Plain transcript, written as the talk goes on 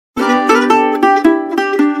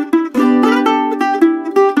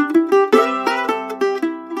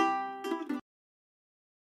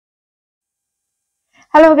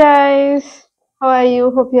Hello guys, how are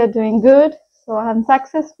you? Hope you are doing good. So I have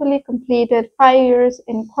successfully completed 5 years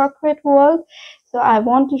in corporate world. So I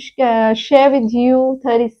want to share with you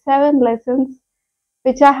 37 lessons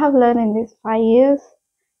which I have learned in these 5 years.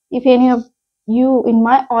 If any of you in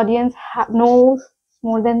my audience knows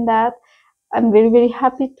more than that, I'm very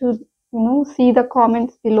happy to see the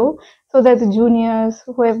comments below so that the juniors,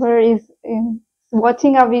 whoever is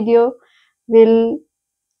watching our video, will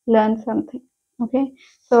learn something. Okay,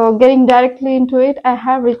 so getting directly into it, I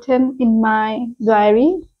have written in my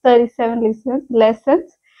diary 37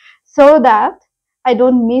 lessons so that I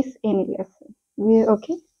don't miss any lesson.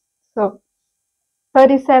 Okay, so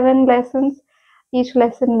 37 lessons, each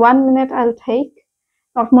lesson 1 minute I'll take,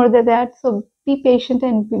 not more than that. So be patient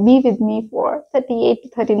and be with me for 38 to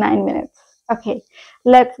 39 minutes. Okay,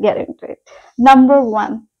 let's get into it. Number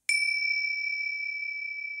 1.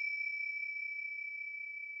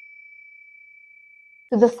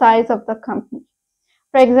 To the size of the company.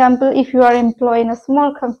 For example, if you are employed in a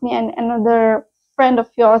small company and another friend of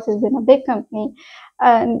yours is in a big company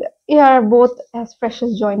and you are both as fresh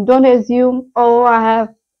as joined, don't assume, oh, I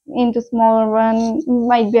have into smaller one,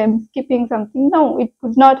 might be I'm skipping something. No, it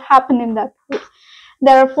could not happen in that way.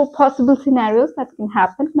 There are 4 possible scenarios that can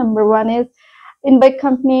happen. Number 1 is in big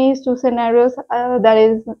companies, 2 scenarios, that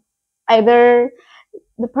is either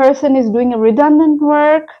the person is doing a redundant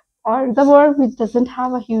work or the work which doesn't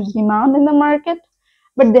have a huge demand in the market,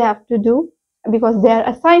 but they have to do because they are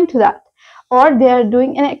assigned to that, or they are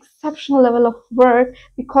doing an exceptional level of work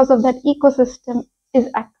because of that ecosystem is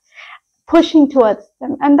pushing towards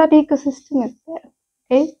them, and that ecosystem is there.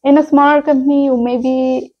 Okay, in a smaller company, you may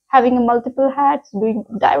be having multiple hats, doing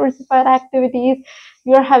diversified activities.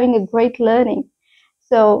 You are having a great learning,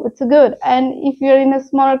 so it's good. And if you're in a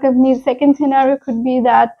smaller company, second scenario could be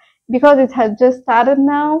that because it has just started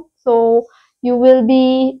now, so you will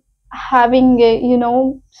be having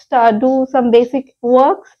do some basic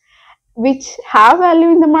works which have value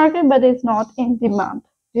in the market but is not in demand.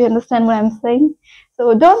 Do you understand what I'm saying?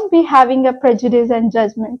 So don't be having a prejudice and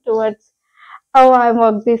judgment towards, oh, I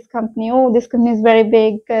work this company, oh, this company is very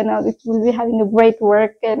big and it will be having a great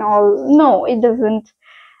work and all. No, it doesn't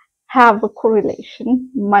have a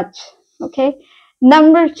correlation much. Okay,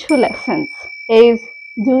 number 2 lessons is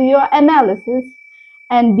do your analysis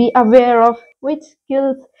and be aware of which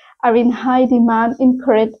skills are in high demand in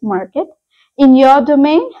current market in your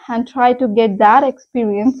domain, and try to get that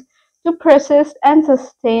experience to persist and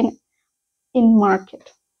sustain in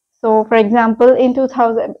market. So for example, in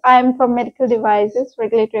 2000, I'm from medical devices,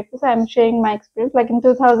 regulatory affairs. I'm sharing my experience. Like in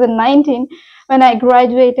 2019, when I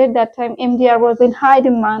graduated, that time MDR was in high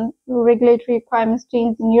demand, regulatory requirements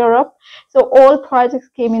changed in Europe. So all projects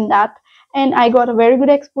came in that, and I got a very good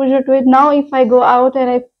exposure to it. Now, if I go out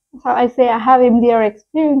and I say I have MDR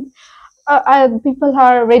experience, people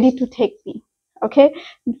are ready to take me. Okay,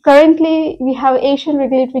 currently we have Asian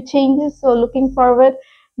regulatory changes, so looking forward,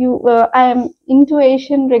 I am into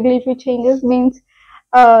Asian regulatory changes, means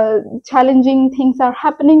challenging things are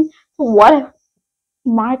happening. So what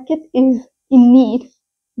market is in need,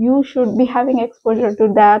 you should be having exposure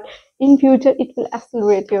to that. In future, it will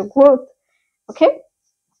accelerate your growth. Okay,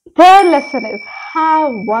 third lesson is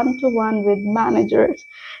have one-to-one with managers.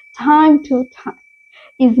 Time to time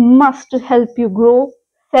is must to help you grow.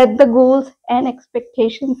 Set the goals and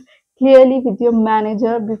expectations clearly with your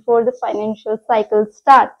manager before the financial cycle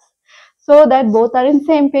starts, so that both are in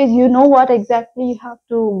same page. You know what exactly you have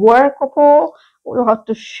to work for, you have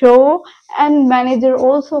to show, and manager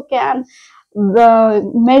also can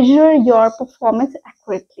measure your performance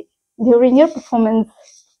accurately during your performance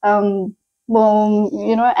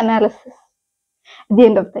analysis at the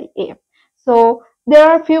end of the year. So there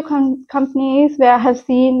are a few companies where I have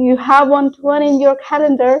seen you have one-to-one in your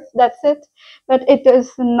calendar, that's it, but it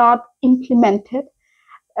is not implemented.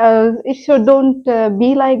 It should don't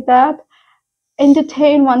be like that.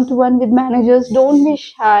 Entertain one-to-one with managers. Don't be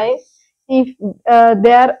shy. If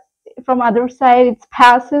they're from other side, it's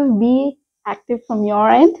passive. Be active from your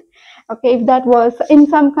end. Okay, if that was in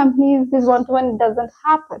some companies, this one-to-one doesn't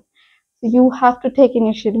happen. So you have to take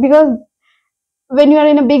initiative, because when you are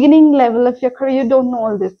in a beginning level of your career, you don't know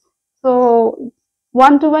all this. So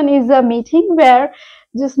one-to-one is a meeting where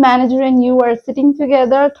just manager and you are sitting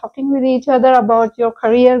together, talking with each other about your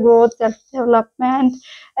career growth, self-development,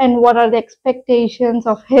 and what are the expectations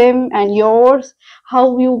of him and yours,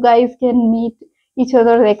 how you guys can meet each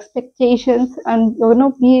other's expectations, and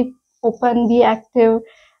be open, be active,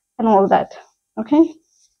 and all that. Okay,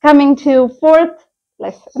 coming to fourth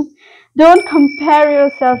lesson, don't compare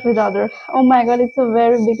yourself with others. Oh my god, it's a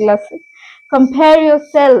very big lesson. Compare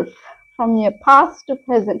yourself from your past to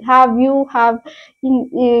present? Have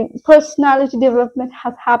personality development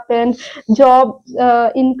has happened? Job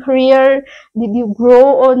in career, did you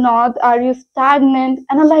grow or not? Are you stagnant?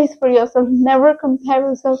 Analyze for yourself. Never compare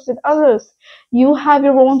yourself with others. You have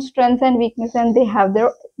your own strengths and weaknesses, and they have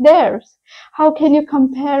theirs. How can you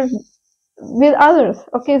compare with others?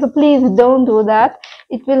 Okay, so please don't do that.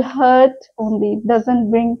 It will hurt only, it doesn't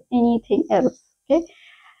bring anything else. Okay.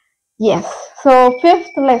 Yes. So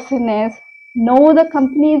fifth lesson is know the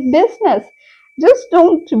company's business. Just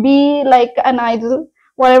don't be like an idol.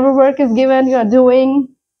 Whatever work is given, you're doing,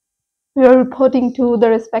 you're reporting to the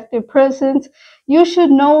respective persons. You should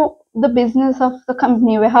know the business of the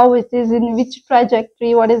company, how it is, in which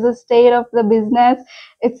trajectory, what is the state of the business.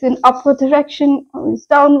 It's in upward direction or it's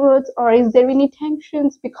downwards, or is there any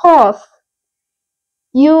tensions? Because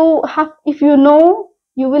you have, if you know,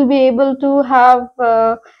 you will be able to have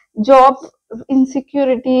job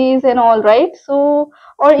insecurities and all, right? So,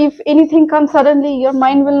 or if anything comes suddenly, your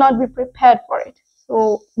mind will not be prepared for it.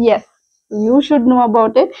 So yes, you should know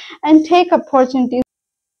about it and take opportunities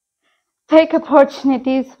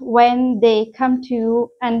when they come to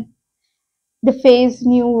you, and they face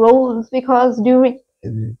new roles. Because during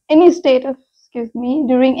any state of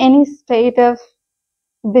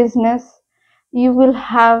business, you will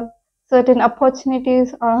have certain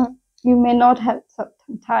opportunities, or you may not have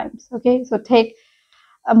certain times. Okay, so take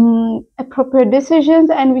appropriate decisions,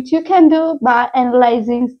 and which you can do by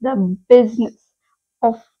analyzing the business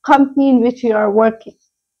of company in which you are working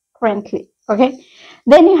currently. Okay,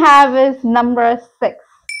 then you have is number 6.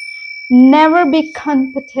 Never be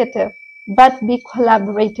competitive, but be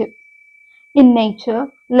collaborative. In nature,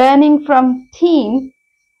 learning from team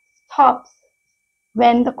stops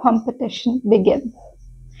when the competition begins.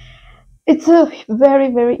 It's a very,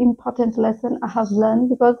 very important lesson I have learned,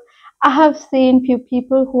 because I have seen few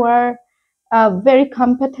people who are very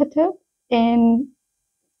competitive, and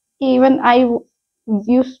even I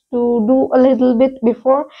used to do a little bit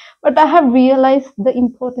before, but I have realized the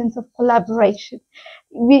importance of collaboration.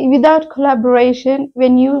 Without collaboration,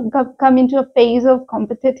 when you come into a phase of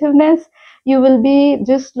competitiveness, you will be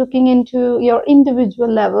just looking into your individual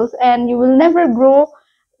levels, and you will never grow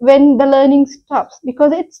when the learning stops,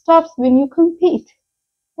 because it stops when you compete,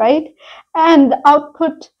 right? And the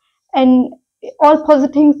output and all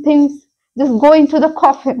positive things just go into the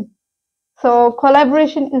coffin. So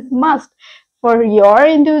collaboration is must for your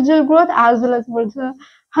individual growth as well as for the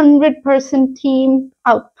 100% team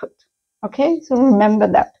output. Okay, so remember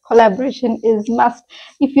that collaboration is must.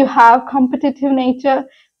 If you have competitive nature,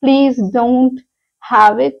 please don't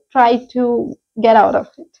have it. Try to get out of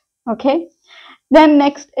it. Okay. Then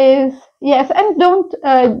next is, yes, and don't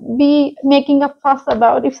be making a fuss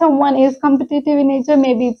about if someone is competitive in nature.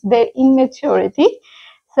 Maybe it's their immaturity.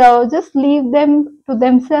 So just leave them to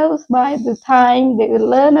themselves. By the time they will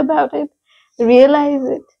learn about it, realize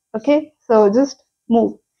it. Okay, so just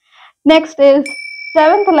move. Next is,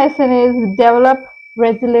 7th lesson is develop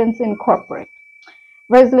resilience in corporate.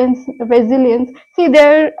 Resilience. See,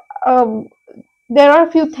 there are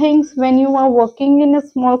a few things when you are working in a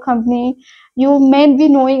small company. You may be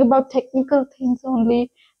knowing about technical things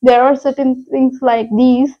only. There are certain things like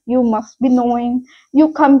these you must be knowing.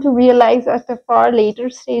 You come to realize at a far later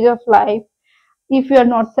stage of life if you are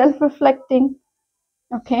not self-reflecting.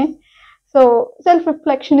 Okay, so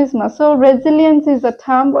self-reflection is must. So resilience is a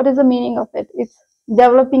term. What is the meaning of it? It's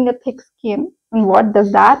developing a thick skin. And what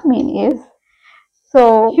does that mean is,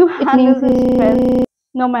 so you handle the stress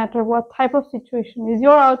no matter what type of situation is.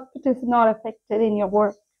 Your output is not affected in your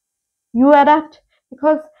work. You adapt,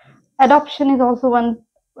 because adoption is also one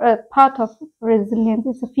part of resilience.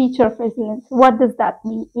 It's a feature of resilience. What does that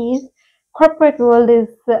mean is, corporate world is,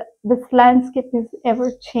 this landscape is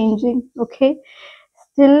ever changing. Okay,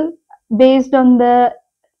 still based on the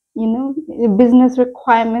business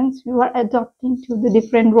requirements, you are adapting to the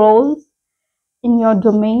different roles in your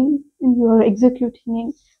domain, and you are executing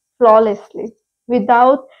it flawlessly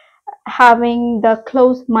without having the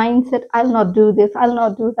closed mindset. I'll not do this, I'll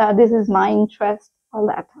not do that, this is my interest, all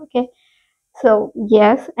that. Okay, so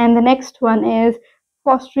yes. And the next one is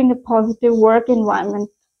fostering a positive work environment,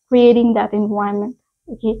 creating that environment.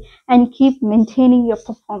 Okay, and keep maintaining your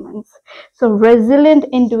performance. So resilient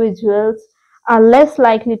individuals are less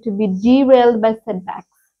likely to be derailed by setbacks.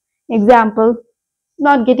 Example,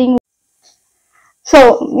 not getting,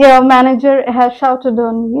 so your manager has shouted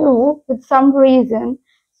on you with some reason,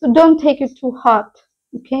 so don't take it too hard.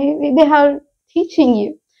 Okay, they are teaching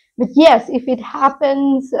you. But yes, if it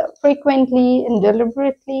happens frequently and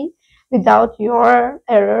deliberately, without your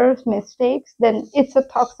errors, mistakes, then it's a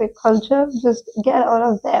toxic culture. Just get out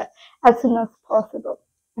of there as soon as possible.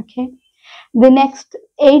 Okay. The next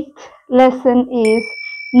eighth lesson is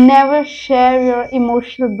never share your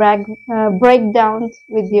emotional breakdowns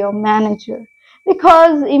with your manager,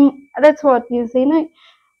 because that's what you say. No?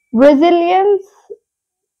 Resilience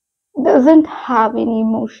doesn't have any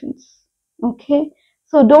emotions. Okay,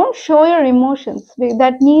 so don't show your emotions.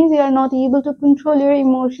 That means you are not able to control your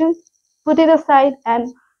emotions. Put it aside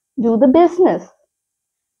and do the business.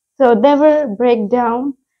 So never break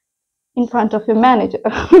down in front of your manager.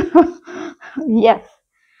 Yes.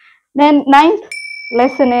 Then ninth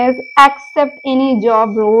lesson is accept any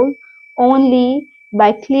job role only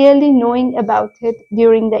by clearly knowing about it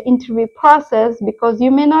during the interview process, because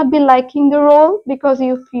you may not be liking the role because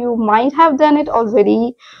you might have done it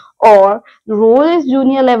already, or the role is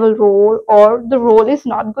junior level role, or the role is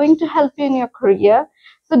not going to help you in your career.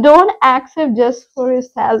 So don't accept just for your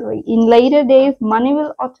salary. In later days, money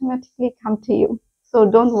will automatically come to you. So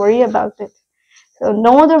don't worry about it. So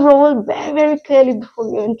know the role very, very clearly before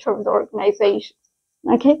you enter the organization.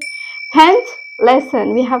 Okay. 10th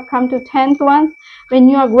lesson. We have come to 10th one. When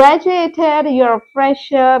you are graduated, you are a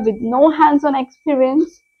fresher with no hands-on experience.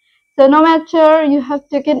 So no matter you have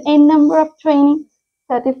taken a number of trainings,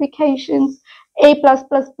 certifications, A+++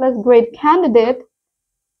 grade candidate,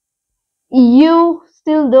 you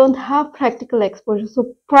still don't have practical exposure.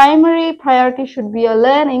 So primary priority should be your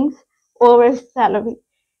learnings over salary.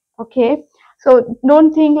 Okay, so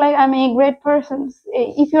don't think like I'm a great person.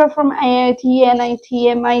 If you're from IIT, NIT,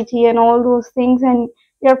 MIT and all those things and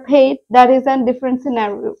you're paid, that is a different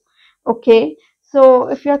scenario. Okay, so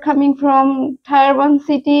if you're coming from tier 1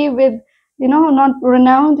 city with not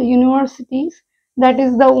renowned universities, that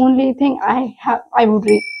is the only thing I would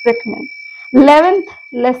recommend. 11th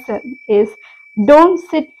lesson is don't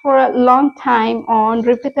sit for a long time on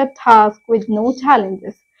repeated tasks with no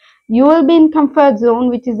challenges. You will be in comfort zone,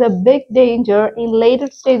 which is a big danger in later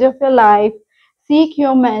stage of your life. Seek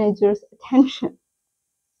your manager's attention.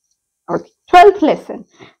 Okay. 12th lesson.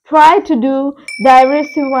 Try to do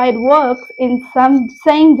diversified works in some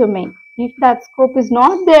same domain. If that scope is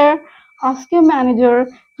not there, ask your manager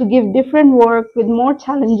to give different work with more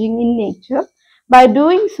challenging in nature. By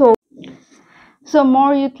doing so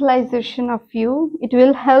more utilization of you, it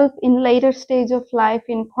will help in later stage of life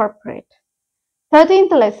in corporate.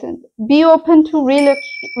 13th lesson, be open to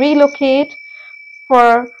relocate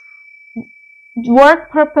for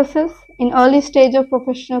work purposes in early stage of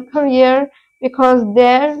professional career, because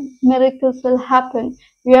there miracles will happen.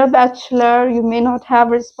 You are a bachelor, you may not have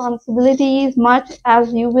responsibilities much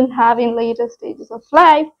as you will have in later stages of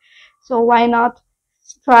life. So why not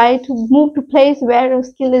try to move to place where your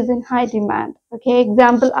skill is in high demand. Okay,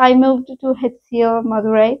 example, I moved to HCL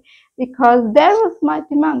Madurai because there was my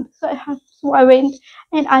demand. So I went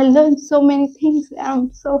and I learned so many things.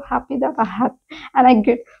 I'm so happy that I had, and I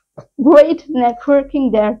get great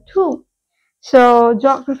networking there too. So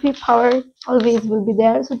geography power always will be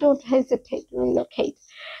there. So don't hesitate to relocate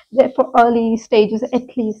there for early stages,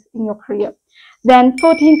 at least in your career. Then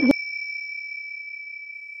 14th,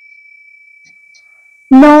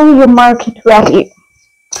 know your market value.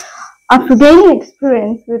 After gaining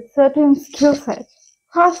experience with certain skill sets,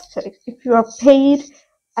 cross-check if you are paid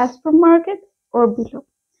as per market or below.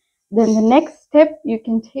 Then the next step you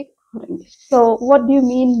can take accordingly. So what do you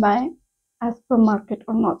mean by as per market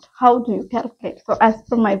or not? How do you calculate? So as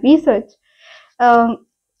per my research,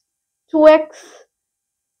 2x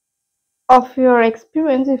of your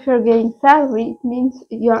experience, if you're getting salary, it means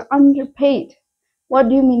you're underpaid. What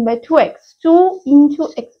do you mean by 2x? 2 into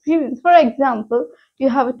experience. For example, you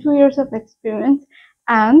have 2 years of experience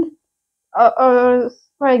and or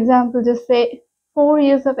for example, just say 4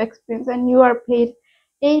 years of experience and you are paid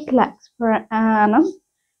 8 lakhs per annum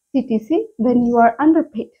CTC, then you are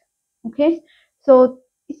underpaid. Okay, so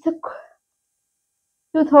it's a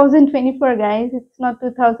 2024, guys. It's not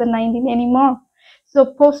 2019 anymore. So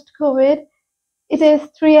post COVID, it is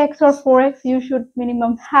 3x or 4x you should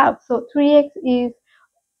minimum have. So 3x is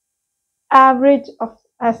average of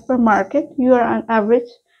as per market. You are on average,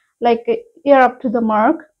 like you're up to the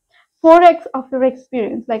mark. 4x of your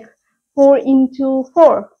experience, like 4 into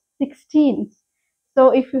 4, 16. So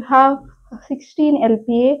if you have 16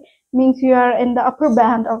 LPA, means you are in the upper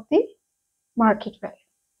band of the market value.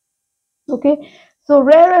 Okay, so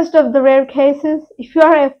rarest of the rare cases, if you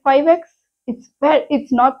are a 5x,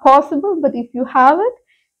 it's not possible, but if you have it,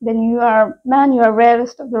 then you are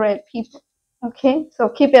rarest of the rare people. Okay, so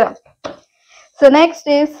keep it up. So next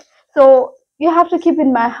is, so you have to keep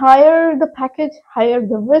in mind, higher the package, higher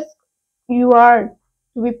the risk you are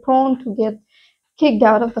to be prone to get kicked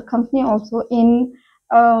out of the company also in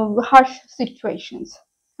harsh situations.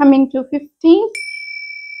 Coming to 15th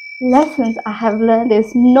lessons I have learned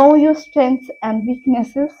is know your strengths and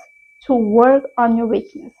weaknesses to work on your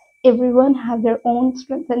weakness. Everyone has their own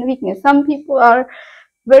strengths and weakness. Some people are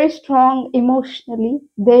very strong emotionally.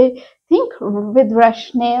 They think with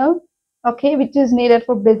rationale, okay, which is needed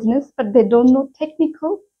for business, but they don't know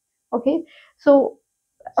technical. Okay, so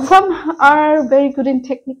some are very good in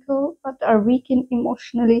technical but are weak in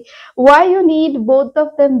emotionally. Why you need both of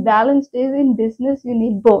them balanced is in business you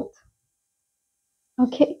need both.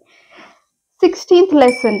 Okay. 16th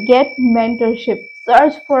lesson, get mentorship.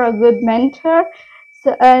 Search for a good mentor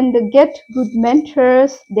and get good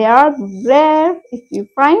mentors. They are rare. If you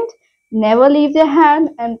find, never leave their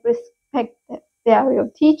hand and respect them. They are your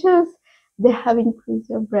teachers. They have increased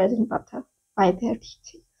your bread and butter by their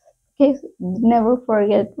teaching. Okay, so never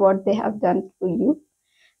forget what they have done for you.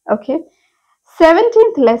 Okay.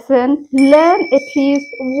 17th lesson, learn at least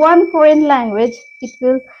one foreign language. It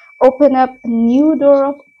will open up a new door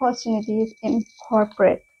of opportunities in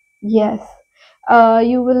corporate. Yes,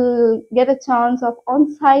 you will get a chance of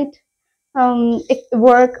on-site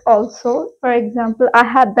work also. For example, I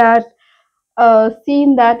had that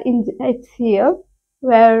seen that in HCL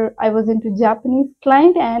where I was into Japanese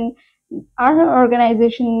client, and our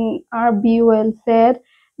organization, our BUL said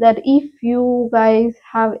that if you guys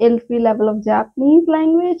have L3 level of Japanese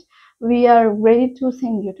language, we are ready to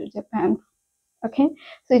send you to Japan. Okay,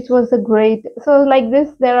 so it was a great, so like this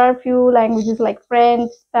there are few languages like French,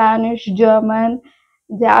 Spanish, German,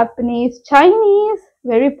 Japanese, Chinese,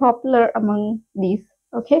 very popular among these.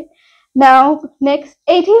 Okay, now next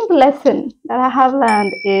 18th lesson that I have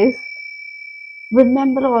learned is,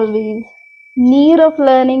 remember always, need of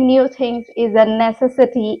learning new things is a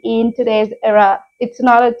necessity in today's era. It's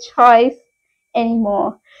not a choice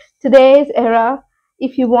anymore. Today's era,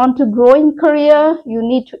 if you want to grow in career, you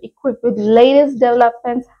need to equip with latest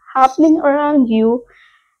developments happening around you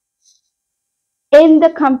in the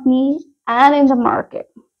company and in the market.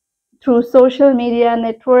 Through social media,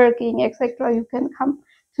 networking, etc., you can come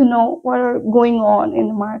to know what are going on in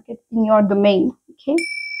the market in your domain. Okay.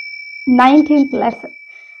 19th lesson,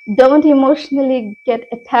 don't emotionally get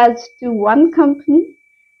attached to one company,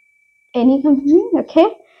 any company. Okay,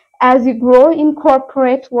 as you grow in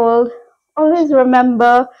corporate world, always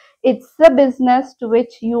remember it's a business to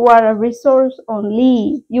which you are a resource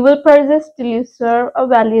only. You will persist till you serve a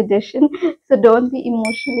value addition, so don't be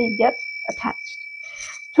emotionally get attached.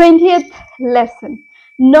 20th lesson,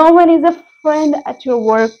 no one is a friend at your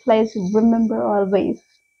workplace. Remember always,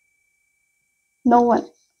 no one.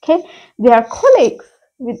 Okay, they are colleagues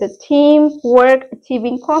with the team work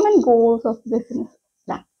achieving common goals of business.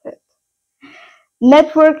 That's it.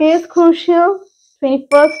 Network is crucial.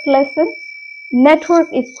 21st lesson, network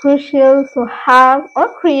is crucial, so have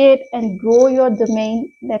or create and grow your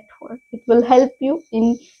domain network. It will help you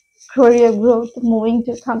in career growth, moving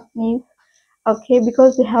to companies. Okay,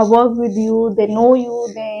 because they have worked with you, they know you,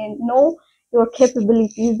 they know your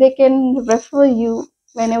capabilities, they can refer you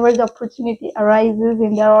whenever the opportunity arises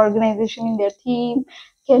in their organization, in their team,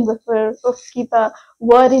 can refer or keep a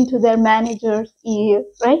word into their manager's ear,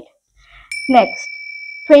 right? Next,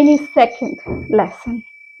 22nd lesson,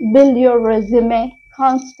 build your resume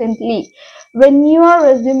constantly. When your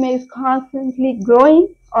resume is constantly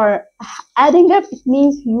growing or adding up, it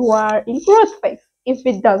means you are in growth phase. If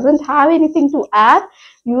it doesn't have anything to add,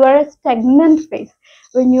 you are a stagnant phase.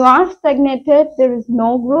 When you are stagnated, there is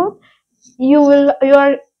no growth. You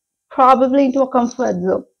are probably into a comfort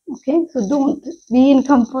zone. Okay, so don't be in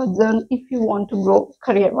comfort zone if you want to grow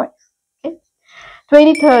career wise. Okay.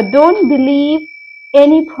 23rd, don't believe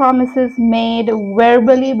any promises made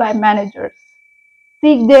verbally by managers.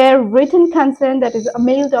 Seek their written consent, that is a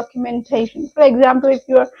mail documentation. For example, if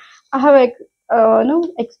you're, I have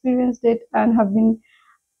experienced it and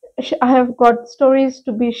I have got stories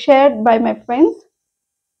to be shared by my friends.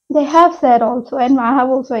 They have said also, and I have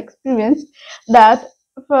also experienced that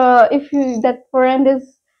if you that friend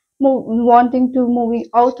is wanting to moving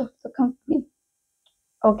out of the company,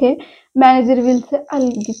 okay, manager will say,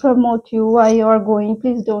 I'll promote you, why you are going,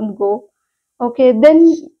 please don't go. Okay,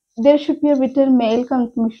 then there should be a written mail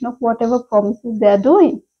confirmation of whatever promises they are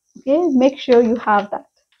doing. Okay, make sure you have that.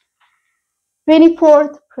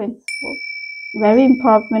 24th principle, very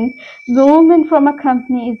important, movement from a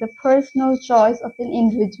company is a personal choice of an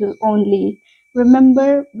individual only.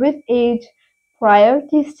 Remember, with age,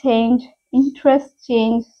 priorities change, interests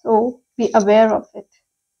change, so be aware of it.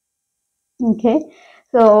 Okay,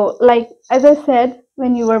 so like as I said,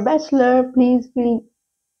 when you were bachelor, please feel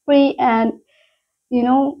free and you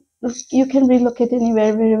know, you can relocate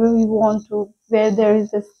anywhere, wherever you want to, where there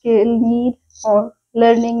is a skill need or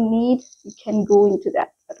learning need, you can go into that.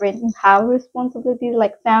 But when you have responsibilities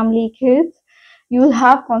like family, kids, you will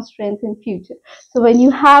have constraints in future. So when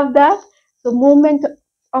you have that, so movement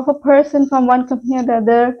of a person from one company to the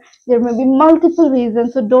other, there may be multiple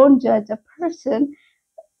reasons. So don't judge a person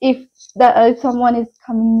if if someone is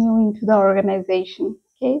coming new into the organization.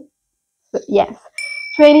 Okay. So yes.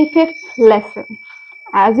 25th lesson.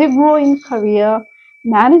 As you grow in career,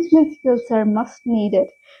 management skills are must needed.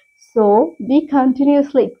 So be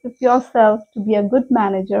continuously equip yourself to be a good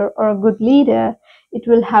manager or a good leader. It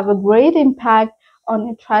will have a great impact on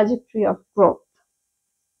your trajectory of growth.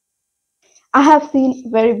 I have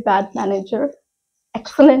seen very bad managers,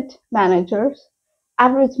 excellent managers,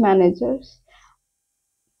 average managers.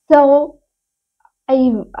 So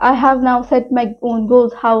I have now set my own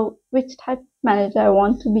goals, how which type of manager I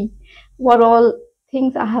want to be, what all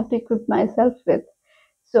things I have to equip myself with.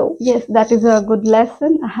 So yes, that is a good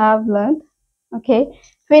lesson I have learned. Okay.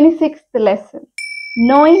 26th lesson.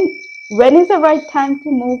 Knowing when is the right time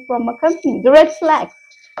to move from a company. The red flags.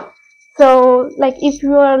 So like if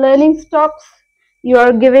your learning stops, you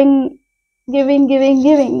are giving.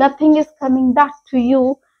 Nothing is coming back to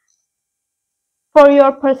you for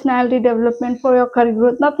your personality development, for your career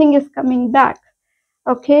growth. Nothing is coming back.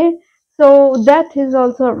 Okay. So that is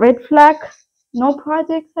also a red flag. No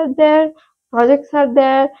projects are there. Projects are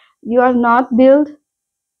there. You are not built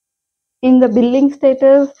in the billing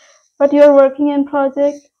status, but you're working in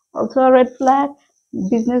project, also a red flag.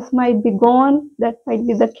 Business might be gone. That might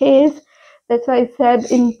be the case. That's why I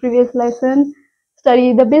said in previous lesson,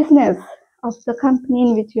 study the business of the company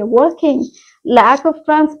in which you're working. Lack of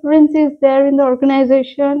transparency is there in the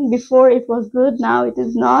organization. Before it was good, now it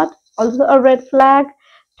is not. Also a red flag.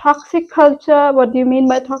 Toxic culture. What do you mean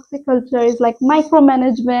by toxic culture? Is like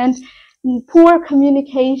micromanagement, poor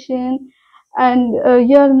communication, and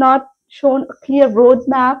you're not shown a clear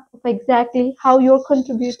roadmap of exactly how you're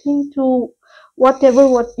contributing to whatever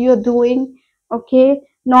what you're doing. Okay.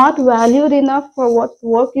 Not valued enough for what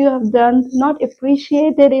work you have done, not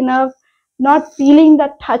appreciated enough, not feeling the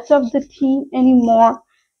touch of the team anymore.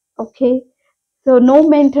 Okay. So no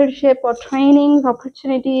mentorship or training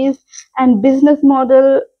opportunities, and business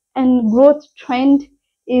model and growth trend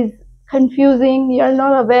is confusing. You're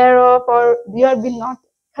not aware of, or you have been not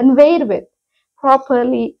conveyed with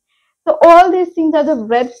properly. So all these things are the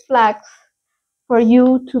red flags for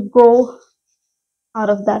you to go out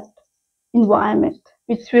of that environment,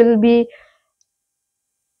 which will be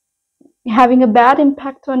having a bad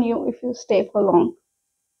impact on you if you stay for long.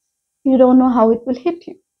 You don't know how it will hit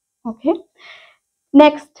you. Okay.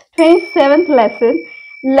 Next, 27th lesson.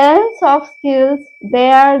 Learn soft skills. They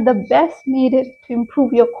are the best needed to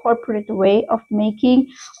improve your corporate way of making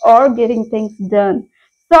or getting things done.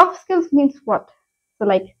 Soft skills means what? So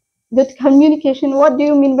like good communication. What do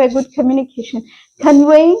you mean by good communication?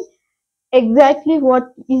 Conveying exactly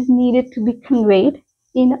what is needed to be conveyed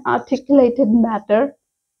in articulated matter,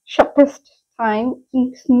 shortest time,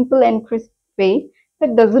 in simple and crisp way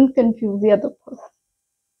that doesn't confuse the other person.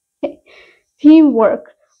 Okay.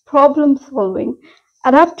 Teamwork, problem solving,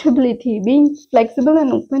 adaptability, being flexible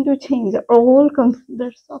and open to change are all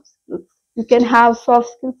considered soft skills. You can have soft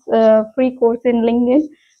skills free course in LinkedIn.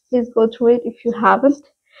 Please go through it if you haven't.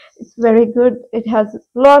 It's very good. It has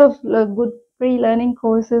a lot of good free learning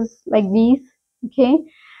courses like these. Okay.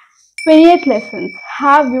 28 lessons.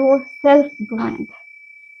 Have your self brand,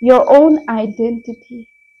 your own identity.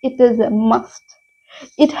 It is a must.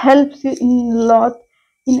 It helps you in a lot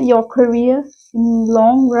in your career in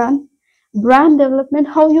long run. Brand development,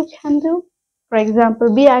 how you can do. For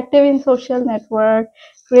example, be active in social network,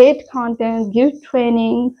 create content, give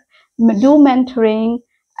trainings, do mentoring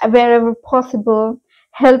wherever possible,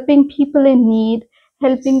 helping people in need,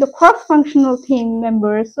 helping the cross-functional team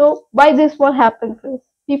members. So by this, what happens is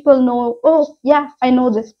people know, oh yeah, I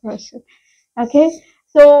know this person. Okay.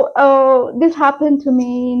 So this happened to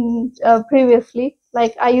me previously.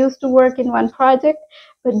 Like I used to work in one project,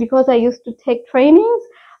 but because I used to take trainings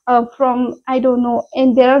from, I don't know,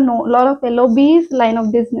 and there are no lot of LOBs, line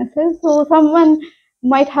of businesses. So someone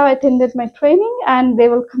might have attended my training and they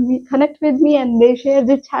will connect with me and they share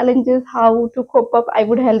the challenges, how to cope up. I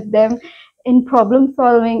would help them in problem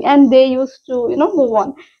solving, and they used to, move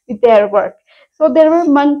on with their work. So there were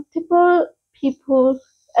multiple people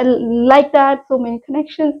like that. So many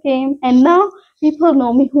connections came, and now people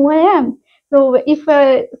know me who I am. So if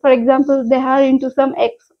for example they are into some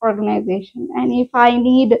X organization, and if I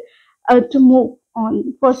need to move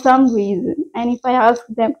on for some reason, and if I ask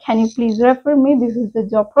them, can you please refer me, this is the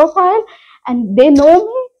job profile, and they know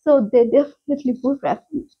me, so they definitely would refer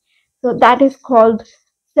me. So that is called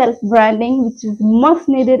self branding, which is most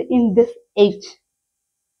needed in this age.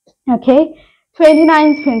 Okay.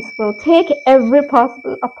 29th principle: take every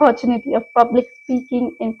possible opportunity of public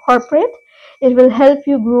speaking in corporate. It will help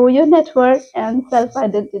you grow your network and self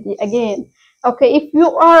identity. Again, okay, if you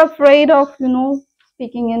are afraid of,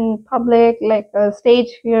 speaking in public, like a stage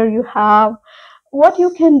fear you have, what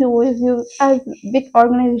you can do is, you, as big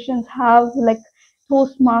organizations have like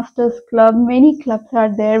Toastmasters club, many clubs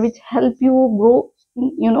are there which help you grow,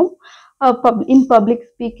 in public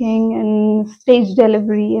speaking and stage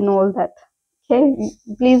delivery and all that. Okay,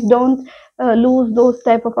 please don't lose those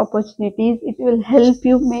type of opportunities. It will help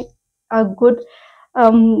you make a good,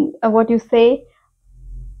 what you say,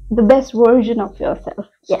 the best version of yourself.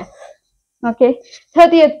 Yes. Okay.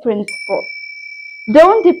 30th principle: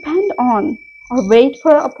 don't depend on or wait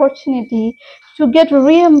for opportunity to get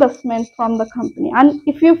reimbursement from the company. And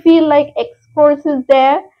if you feel like X course is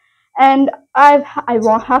there and I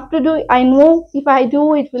won't have to do it, I know if I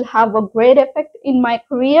do it will have a great effect in my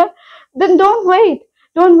career, then don't wait.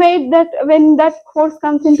 Don't wait that when that course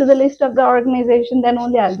comes into the list of the organization, then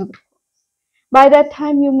only I'll do it. By that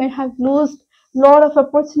time you may have lost a lot of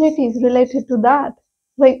opportunities related to that.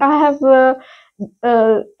 Like I have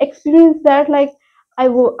experienced that. Like I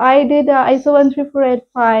did ISO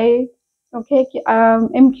 13485, okay,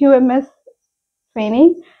 MQMS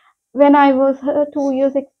training when I was a 2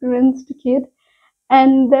 years experienced kid,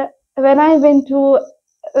 and when I went to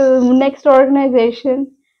next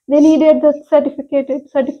organization, they needed the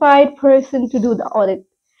certified person to do the audit.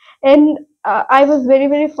 And I was very,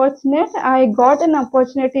 very fortunate. I got an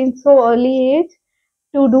opportunity in so early age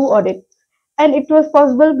to do audit, and it was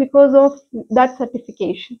possible because of that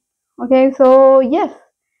certification. Okay, so yes,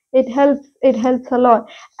 it helps a lot.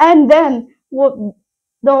 And then what,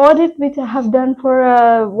 the audit which I have done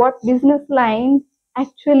for what business line,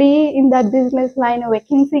 actually in that business line a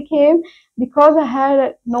vacancy came because I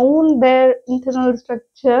had known their internal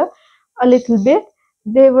structure a little bit.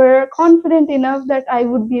 They were confident enough that I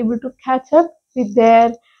would be able to catch up with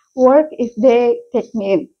their work if they take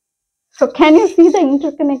me in. So can you see the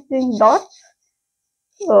interconnecting dots?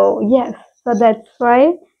 So yes, so that's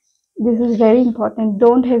why this is very important.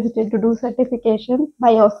 Don't hesitate to do certification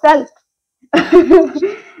by yourself.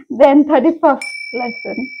 Then 31st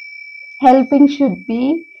lesson: helping should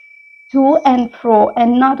be to and fro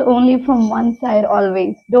and not only from one side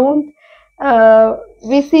always. Don't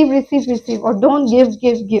receive, or don't give.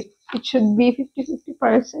 It should be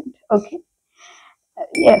 50-50%. Okay.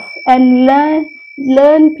 Yes, and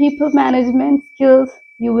learn people management skills.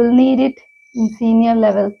 You will need it in senior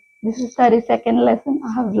level. This is 32nd lesson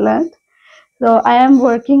I have learned, so I am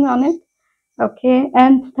working on it. Okay,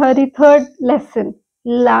 and 33rd lesson,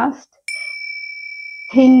 last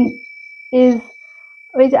thing is,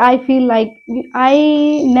 which I feel like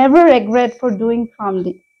I never regret for doing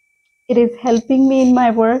PharmD. It is helping me in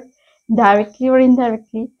my work directly or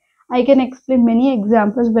indirectly. I can explain many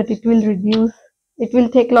examples, but it will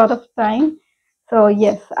take a lot of time. So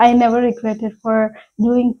yes, I never regretted for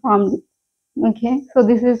doing PharmD. Okay, so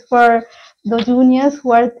this is for the juniors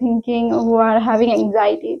who are thinking, who are having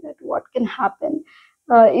anxiety that what can happen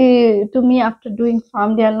to me after doing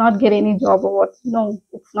PharmD. I'll not get any job or what. No,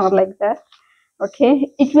 it's not like that.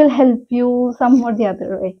 Okay, it will help you some or the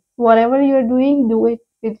other way. Whatever you're doing, do it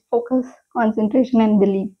with focus, concentration, and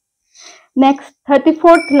belief. Next,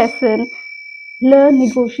 34th lesson: learn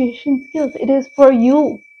negotiation skills. It is for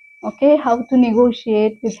you. Okay, how to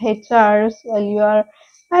negotiate with HRs while you are,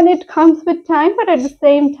 and it comes with time, but at the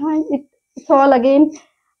same time, it's all again,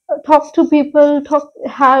 talk to people,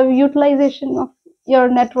 have utilization of your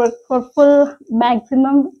network for full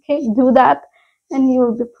maximum. Okay, do that, and you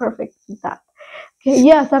will be perfect with that. Okay,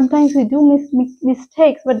 yeah, sometimes we do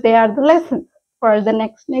mistakes, but they are the lessons for the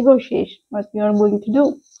next negotiation, what you are going to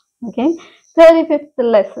do. Okay, 35th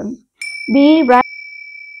lesson: be right.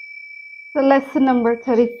 So lesson number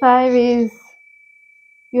 35 is,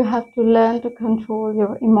 you have to learn to control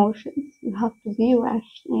your emotions. You have to be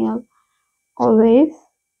rational always.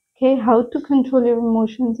 Okay, how to control your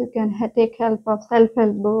emotions? You can take help of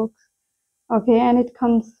self-help books. Okay, and it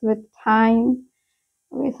comes with time.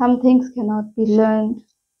 Okay, some things cannot be learned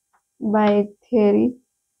by theory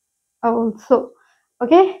also.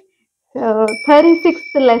 Okay, so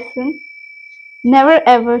 36th lesson: never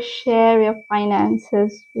ever share your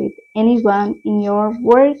finances with anyone in your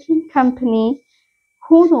working company.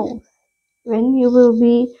 Who knows when you will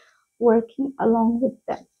be working along with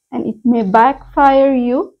them, and it may backfire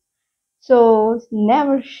you. So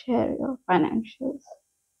never share your financials,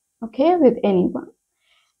 okay, with anyone.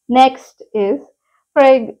 Next is,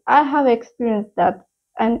 I have experienced that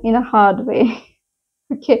and in a hard way.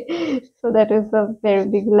 Okay, so that is a very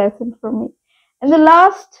big lesson for me. And the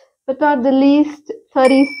last but not the least,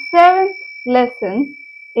 37th lesson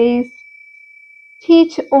is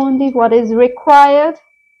teach only what is required.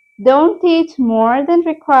 Don't teach more than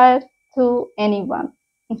required to anyone.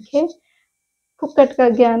 Okay, फुकट का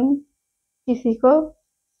ज्ञान किसी को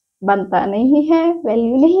बनता नहीं है,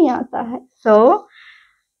 value नहीं आता है. So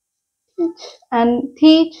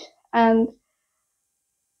teach and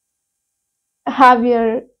have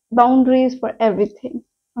your boundaries for everything.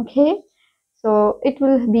 Okay, so it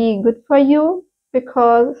will be good for you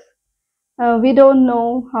because we don't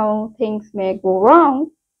know how things may go wrong.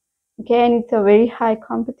 Okay, and it's a very high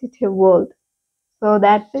competitive world. So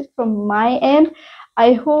that's it from my end.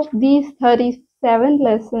 I hope these 37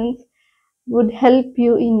 lessons would help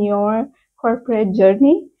you in your corporate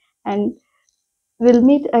journey, and we'll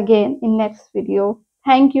meet again in next video.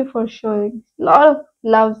 Thank you for showing a lot of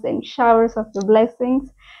loves and showers of your blessings,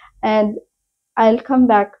 and I'll come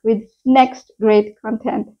back with next great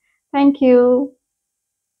content. Thank you.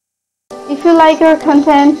 If you like our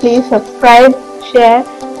content, please subscribe, share,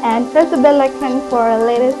 and press the bell icon for our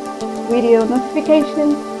latest video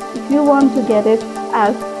notifications. If you want to get it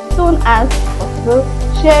as soon as possible,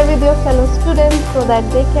 share with your fellow students so that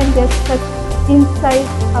they can get such insight,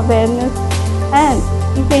 awareness, and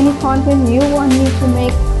if any content you want me to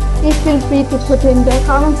make, please feel free to put in the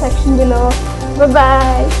comment section below. Bye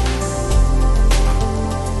bye.